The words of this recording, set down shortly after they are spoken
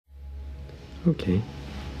Okay.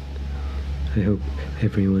 I hope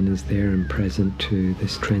everyone is there and present to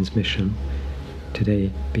this transmission.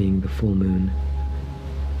 Today being the full moon,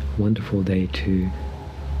 a wonderful day to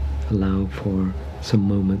allow for some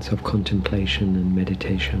moments of contemplation and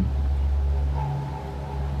meditation.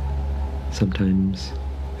 Sometimes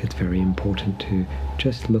it's very important to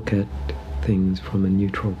just look at things from a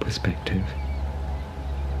neutral perspective,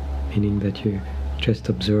 meaning that you just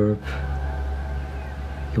observe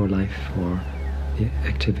your life or the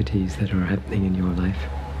activities that are happening in your life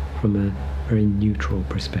from a very neutral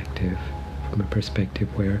perspective, from a perspective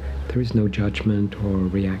where there is no judgment or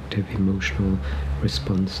reactive emotional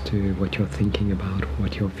response to what you're thinking about or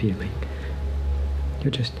what you're feeling.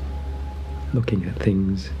 You're just looking at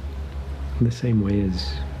things in the same way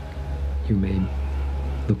as you may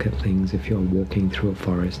look at things if you're walking through a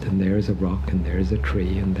forest and there is a rock and there is a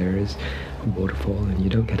tree and there is a waterfall, and you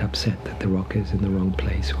don't get upset that the rock is in the wrong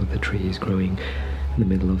place or the tree is growing in the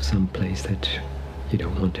middle of some place that you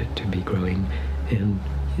don't want it to be growing, and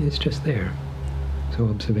it's just there. So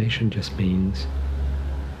observation just means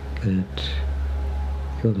that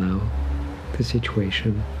you allow the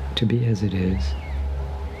situation to be as it is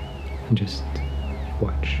and just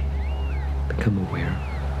watch, become aware.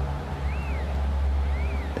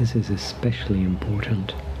 This is especially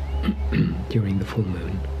important during the full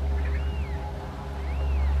moon.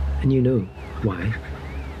 And you know why.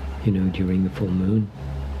 You know, during the full moon,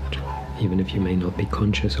 even if you may not be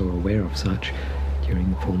conscious or aware of such,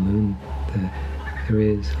 during the full moon, there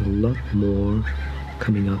is a lot more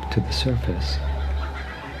coming up to the surface.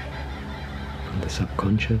 From the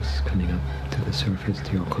subconscious coming up to the surface,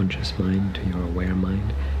 to your conscious mind, to your aware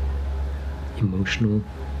mind. Emotional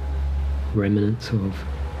remnants of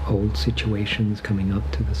old situations coming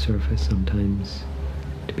up to the surface, sometimes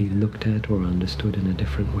to be looked at or understood in a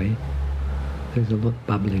different way. There's a lot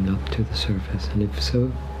bubbling up to the surface, and if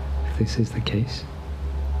this is the case,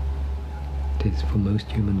 it is for most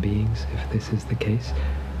human beings, if this is the case,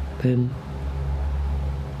 then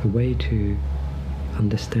the way to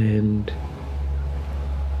understand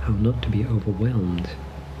how not to be overwhelmed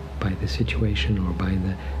by the situation or by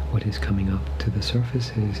what is coming up to the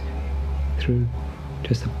surface is through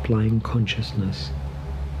just applying consciousness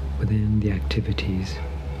within the activities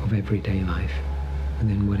of everyday life,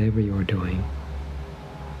 within whatever you're doing.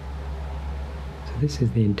 So this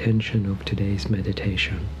is the intention of today's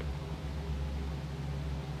meditation.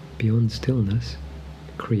 Beyond stillness,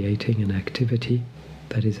 creating an activity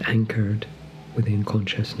that is anchored within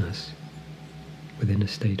consciousness, within a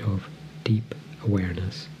state of deep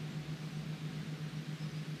awareness.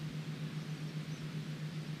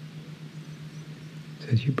 So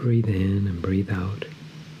as you breathe in and breathe out,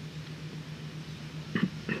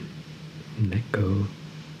 and let go.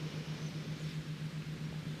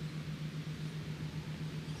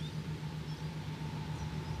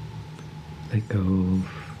 Let go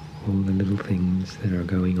of all the little things that are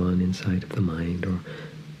going on inside of the mind, or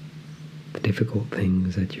the difficult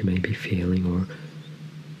things that you may be feeling, or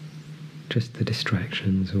just the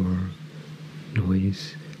distractions or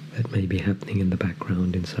noise that may be happening in the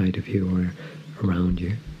background inside of you or around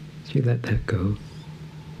you. So you let that go,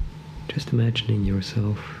 just imagining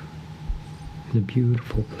yourself in a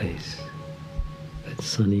beautiful place that's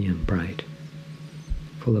sunny and bright,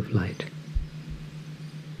 full of light.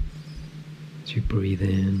 As you breathe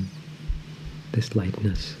in this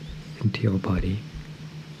lightness into your body,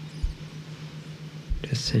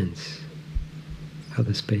 just sense how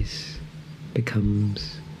the space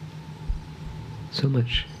becomes so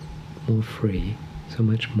much more free, so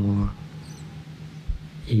much more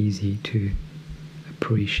easy to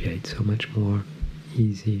appreciate, so much more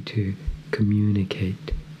easy to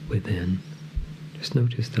communicate within. Just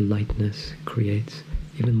notice the lightness creates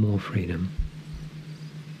even more freedom.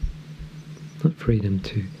 Not freedom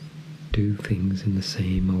to do things in the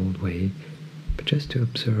same old way, but just to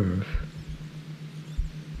observe,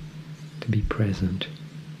 to be present,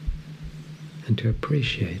 and to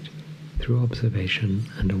appreciate through observation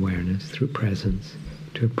and awareness, through presence,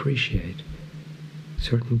 to appreciate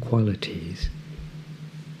certain qualities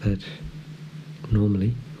that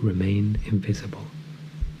normally remain invisible.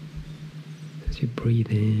 As you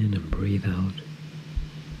breathe in and breathe out,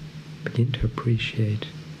 begin to appreciate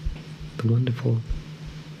the wonderful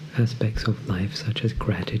aspects of life, such as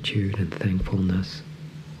gratitude and thankfulness,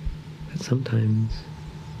 that sometimes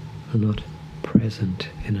are not present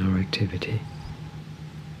in our activity.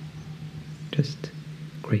 Just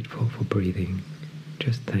grateful for breathing,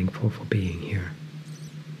 just thankful for being here,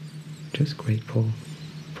 just grateful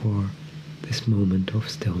for this moment of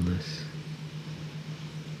stillness,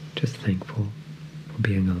 just thankful for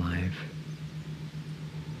being alive,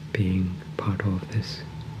 being part of this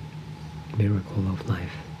miracle of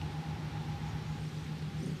life.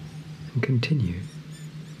 And continue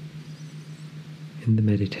in the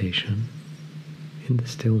meditation, in the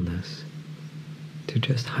stillness, to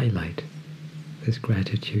just highlight this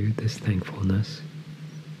gratitude, this thankfulness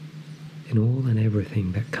in all and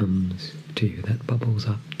everything that comes to you, that bubbles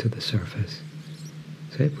up to the surface.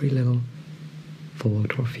 So every little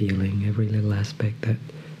thought or feeling, every little aspect that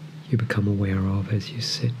you become aware of as you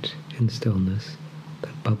sit in stillness,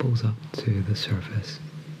 that bubbles up to the surface,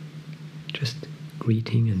 just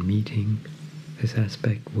greeting and meeting this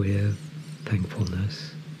aspect with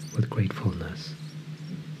thankfulness, with gratefulness.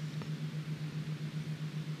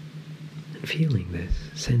 And feeling this,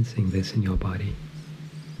 sensing this in your body.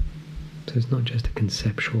 So it's not just a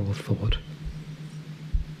conceptual thought.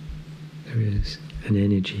 There is an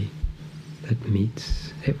energy that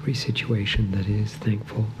meets every situation that is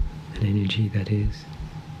thankful, an energy that is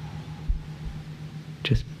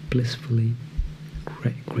just blissfully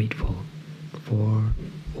grateful for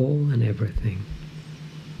all and everything.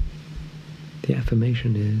 The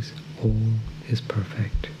affirmation is, all is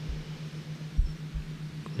perfect.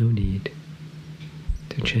 No need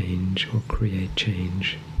to change or create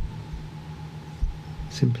change.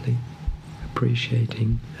 Simply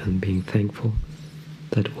appreciating and being thankful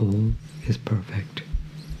that all is perfect.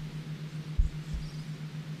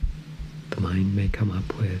 The mind may come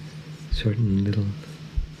up with certain little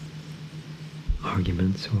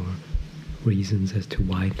arguments or reasons as to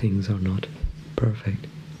why things are not perfect,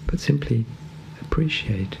 but simply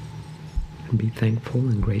appreciate and be thankful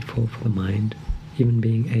and grateful for the mind even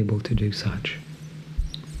being able to do such.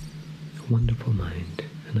 A wonderful mind,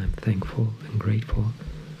 and I'm thankful and grateful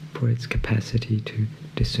for its capacity to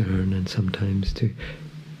discern and sometimes to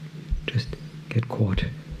just get caught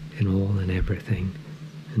in all and everything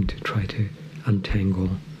and to try to untangle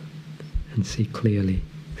and see clearly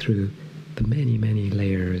through the many, many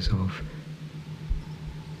layers of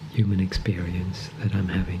human experience that I'm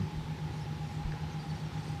having.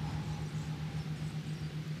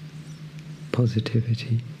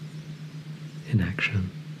 Positivity in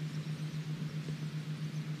action.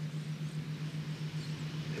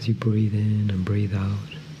 As you breathe in and breathe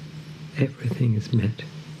out, everything is met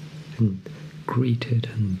and greeted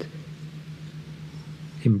and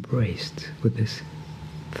embraced with this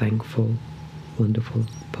thankful, wonderful,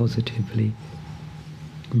 positively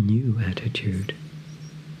new attitude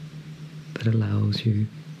that allows you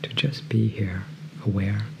to just be here,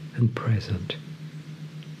 aware and present.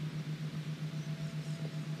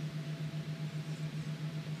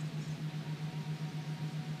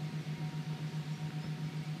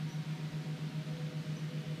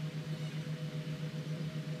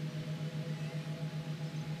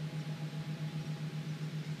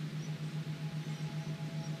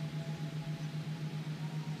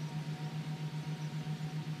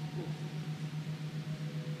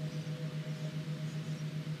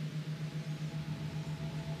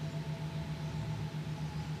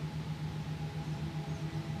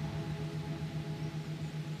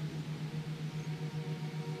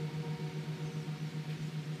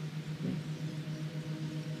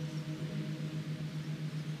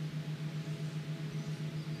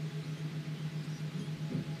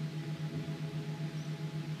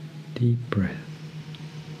 Deep breath.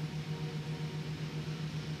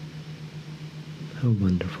 How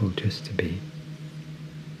wonderful just to be.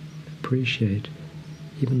 Appreciate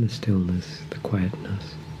even the stillness, the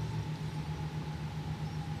quietness,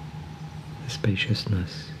 the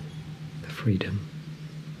spaciousness, the freedom.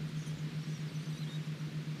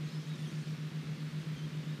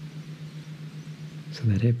 So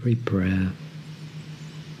that every breath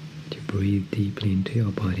that you breathe deeply into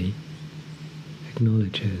your body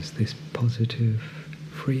acknowledges this positive,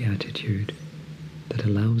 free attitude that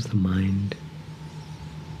allows the mind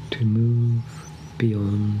to move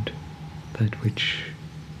beyond that which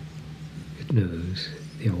it knows,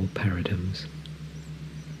 the old paradigms,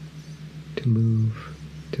 to move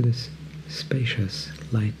to this spacious,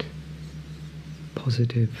 light,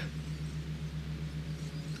 positive,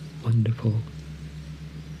 wonderful,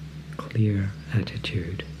 clear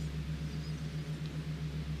attitude.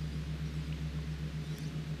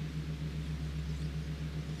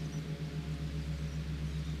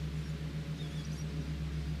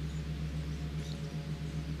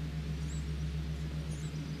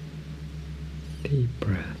 Deep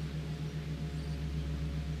breath,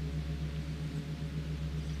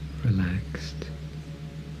 relaxed.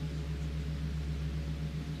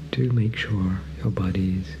 Do make sure your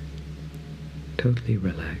body is totally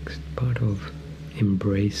relaxed. Part of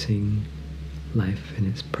embracing life in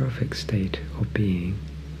its perfect state of being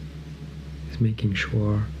just making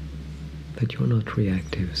sure that you're not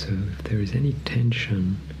reactive. So if there is any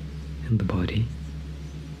tension in the body,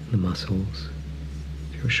 the muscles,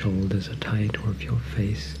 if your shoulders are tight or if your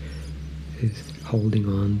face is holding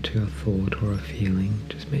on to a thought or a feeling,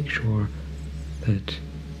 just make sure that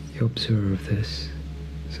you observe this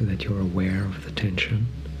so that you're aware of the tension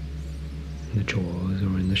in the jaws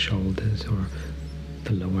or in the shoulders or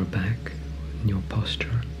the lower back, in your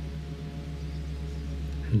posture,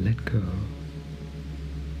 and let go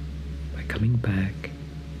by coming back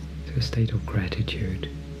to a state of gratitude,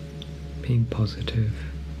 being positive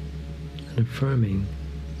and affirming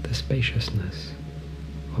the spaciousness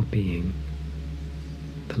of being,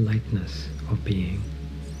 the lightness of being.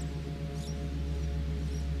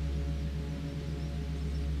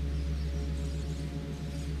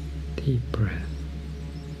 Deep breath.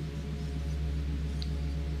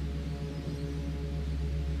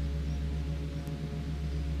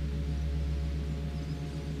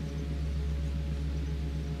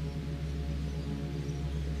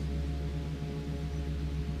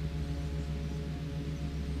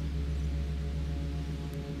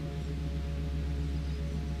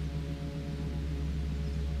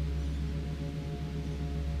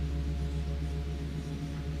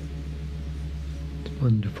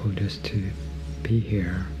 Wonderful just to be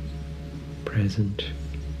here, present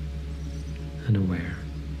and aware.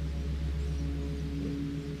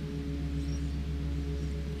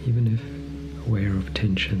 Even if aware of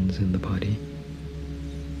tensions in the body,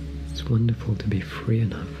 it's wonderful to be free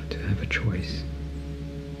enough to have a choice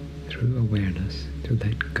through awareness to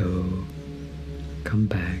let go, come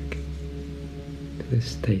back to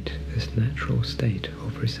this state, this natural state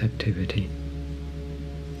of receptivity.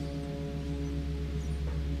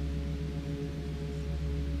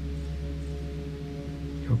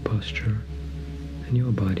 Your posture and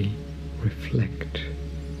your body reflect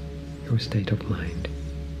your state of mind.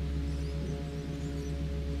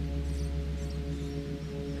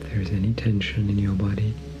 If there is any tension in your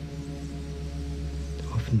body, it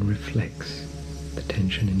often reflects the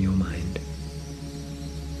tension in your mind.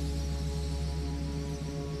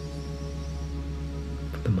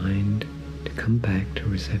 For the mind to come back to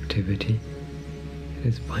receptivity, it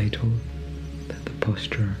is vital that the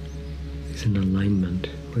posture is in alignment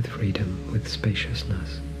with freedom, with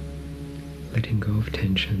spaciousness, letting go of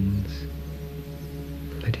tensions,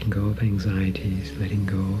 letting go of anxieties, letting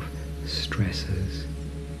go of stresses,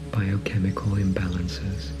 biochemical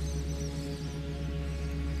imbalances,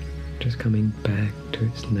 just coming back to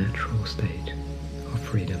its natural state of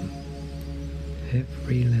freedom.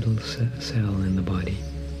 Every little cell in the body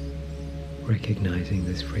recognizing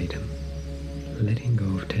this freedom, letting go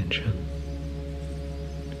of tension,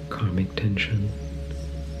 karmic tension,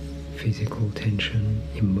 physical tension,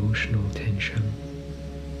 emotional tension.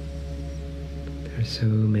 There are so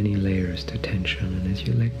many layers to tension, and as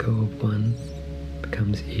you let go of one, it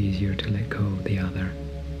becomes easier to let go of the other.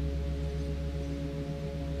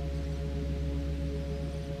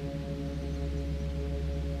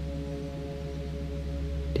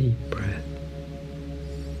 Deep breath.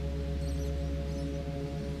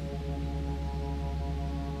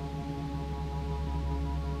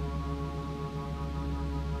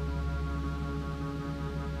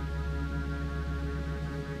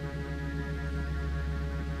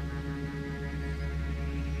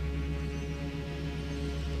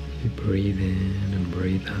 You breathe in and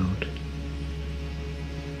breathe out.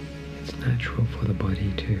 It's natural for the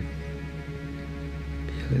body to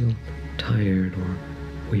be a little tired or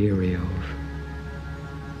weary of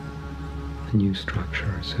a new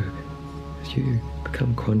structure. So as you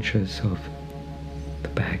become conscious of the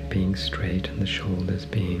back being straight and the shoulders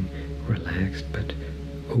being relaxed but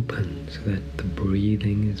open, so that the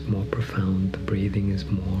breathing is more profound, the breathing is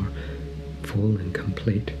more full and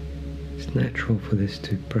complete, it's natural for this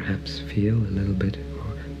to perhaps feel a little bit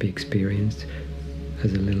or be experienced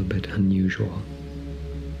as a little bit unusual.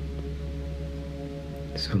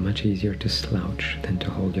 So much easier to slouch than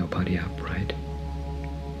to hold your body upright.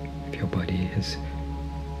 If your body has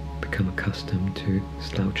become accustomed to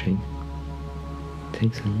slouching, it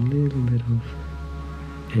takes a little bit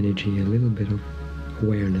of energy, a little bit of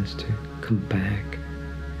awareness to come back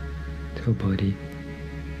to a body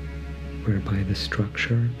whereby the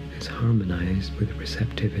structure is harmonized with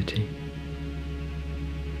receptivity.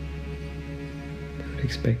 Don't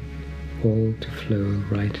expect all to flow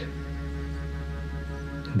right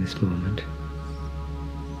in this moment,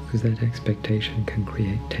 because that expectation can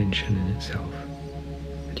create tension in itself,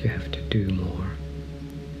 but you have to do more.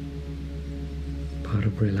 Part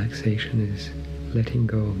of relaxation is letting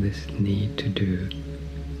go of this need to do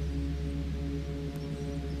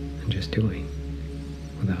and and just doing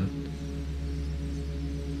without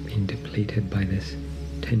being depleted by this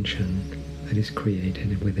tension that is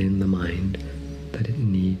created within the mind that it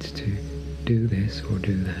needs to do this or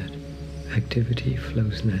do that. Activity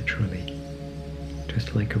flows naturally,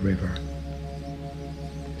 just like a river.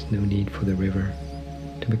 There's no need for the river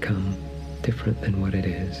to become different than what it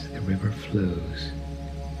is. The river flows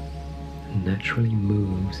and naturally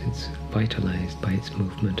moves. It's vitalized by its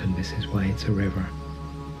movement, and this is why it's a river.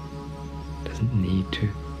 It doesn't need to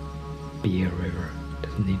be a river. It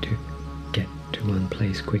doesn't need to get to one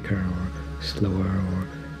place quicker or slower or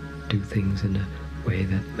do things in a way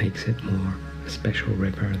that makes it more a special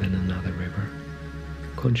river than another river.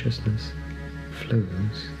 Consciousness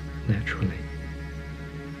flows naturally.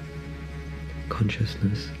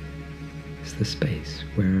 Consciousness is the space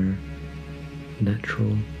where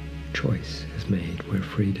natural choice is made, where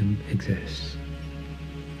freedom exists.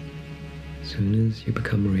 As soon as you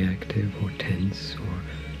become reactive or tense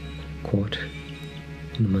or caught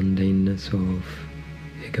in the mundaneness of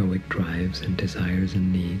egoic drives and desires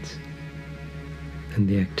and needs, then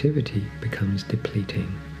the activity becomes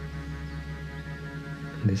depleting.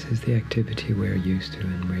 And this is the activity we're used to,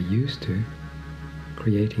 and we're used to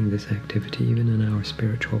creating this activity even in our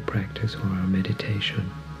spiritual practice or our meditation.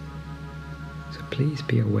 So please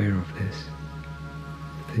be aware of this.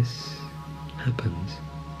 If this happens,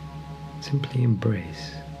 simply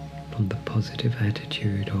embrace from the positive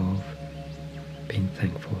attitude of being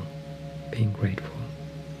thankful, being grateful,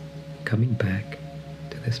 coming back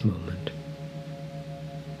to this moment.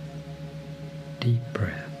 Deep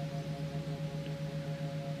breath.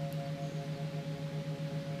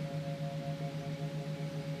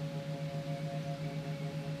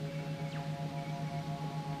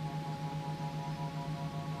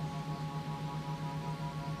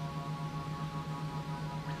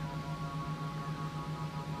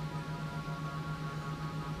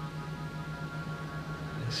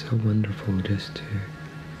 It's so wonderful just to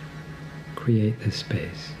create this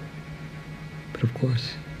space. But of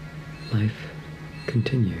course, life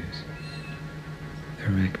continues. There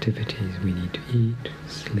are activities we need to eat,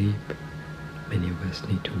 sleep. Many of us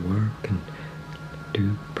need to work and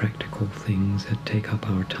do practical things that take up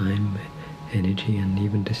our time, energy, and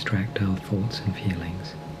even distract our thoughts and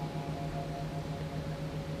feelings.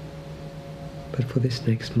 But for this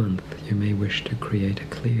next month, you may wish to create a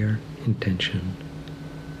clear intention,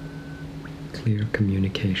 clear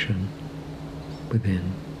communication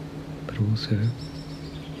within, but also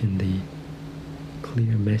in the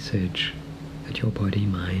clear message that your body,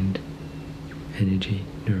 mind, energy,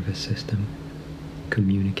 nervous system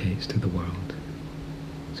communicates to the world.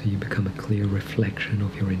 So you become a clear reflection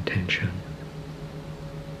of your intention.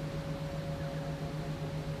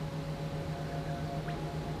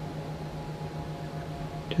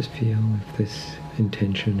 Just feel if this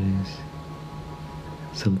intention is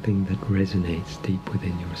something that resonates deep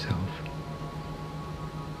within yourself.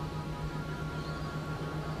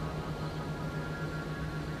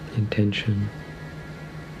 The intention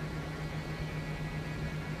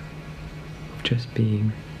of just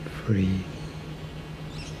being free.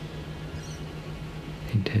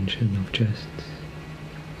 The intention of just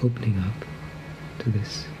opening up to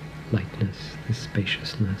this lightness, this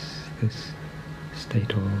spaciousness, this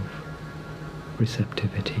state of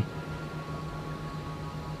receptivity.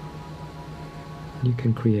 You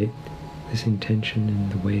can create this intention in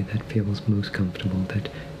the way that feels most comfortable, that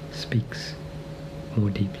speaks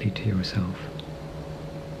more deeply to yourself.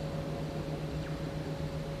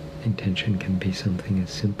 Intention can be something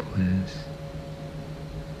as simple as,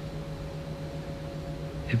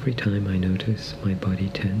 every time I notice my body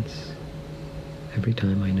tense, every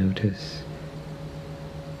time I notice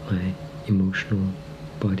my emotional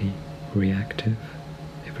body reactive,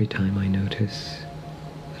 every time I notice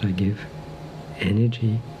that I give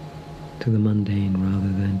energy to the mundane rather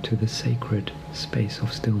than to the sacred space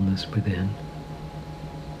of stillness within,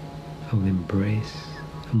 I will embrace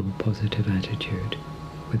a more positive attitude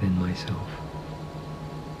within myself.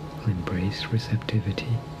 I'll embrace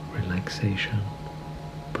receptivity, relaxation,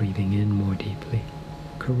 breathing in more deeply,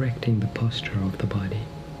 correcting the posture of the body,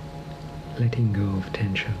 letting go of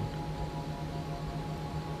tension.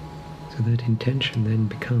 So that intention then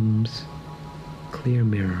becomes a clear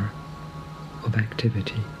mirror of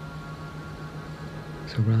activity.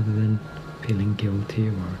 So rather than feeling guilty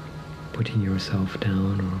or putting yourself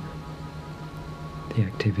down, or the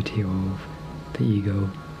activity of the ego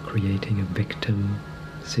creating a victim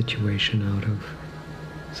situation out of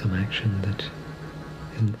some action that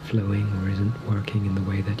isn't flowing or isn't working in the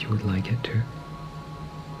way that you would like it to,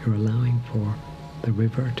 you're allowing for the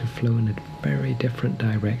river to flow in a very different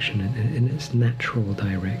direction, in its natural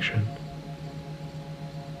direction.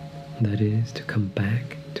 That is, to come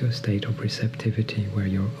back to a state of receptivity where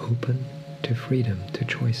you're open to freedom, to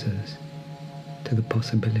choices, to the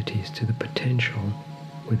possibilities, to the potential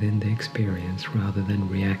within the experience, rather than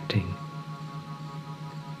reacting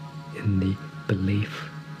in the belief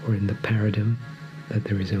or in the paradigm that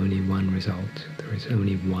there is only one result, there is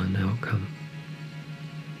only one outcome.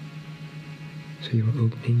 So you're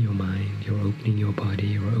opening your mind, you're opening your body,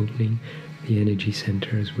 you're opening the energy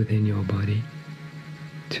centers within your body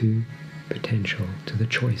to potential, to the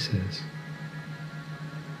choices.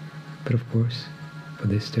 But of course, for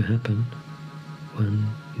this to happen,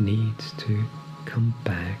 one needs to come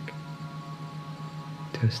back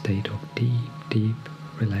to a state of deep, deep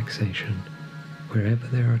relaxation. Wherever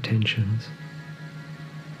there are tensions,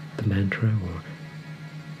 the mantra or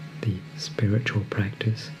the spiritual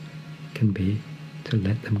practice can be to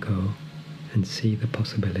let them go and see the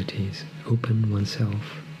possibilities, open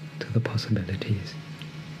oneself to the possibilities.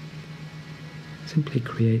 Simply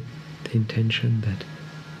create the intention that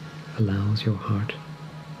allows your heart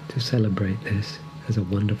to celebrate this as a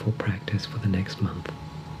wonderful practice for the next month.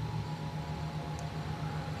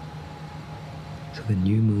 So the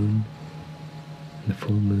new moon and the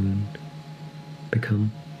full moon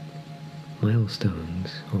become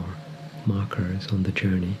milestones or markers on the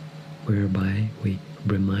journey, whereby we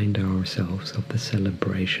remind ourselves of the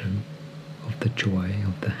celebration, of the joy,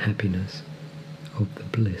 of the happiness, of the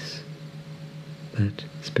bliss that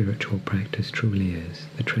spiritual practice truly is,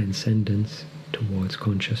 the transcendence towards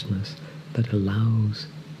consciousness that allows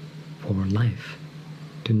for life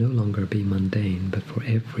to no longer be mundane, but for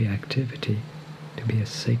every activity to be a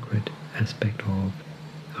sacred aspect of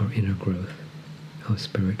our inner growth, our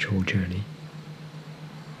spiritual journey.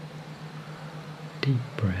 Deep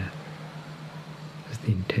breath as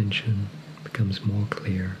the intention becomes more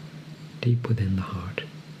clear, deep within the heart.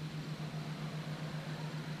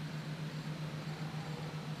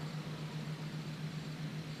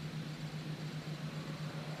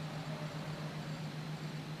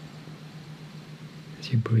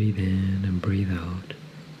 As you breathe in and breathe out,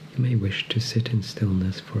 you may wish to sit in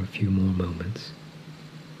stillness for a few more moments.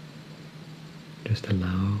 Just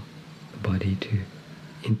allow the body to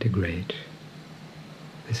integrate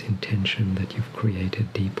this intention that you've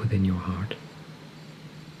created deep within your heart,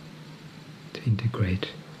 to integrate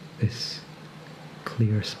this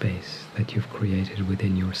clear space that you've created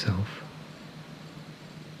within yourself.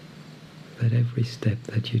 That every step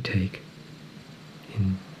that you take,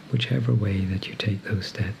 in whichever way that you take those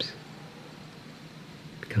steps,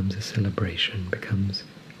 becomes a celebration, becomes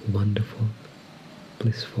a wonderful,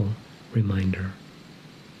 blissful reminder.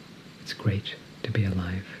 It's great to be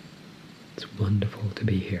alive. It's wonderful to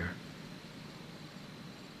be here.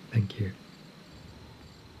 Thank you.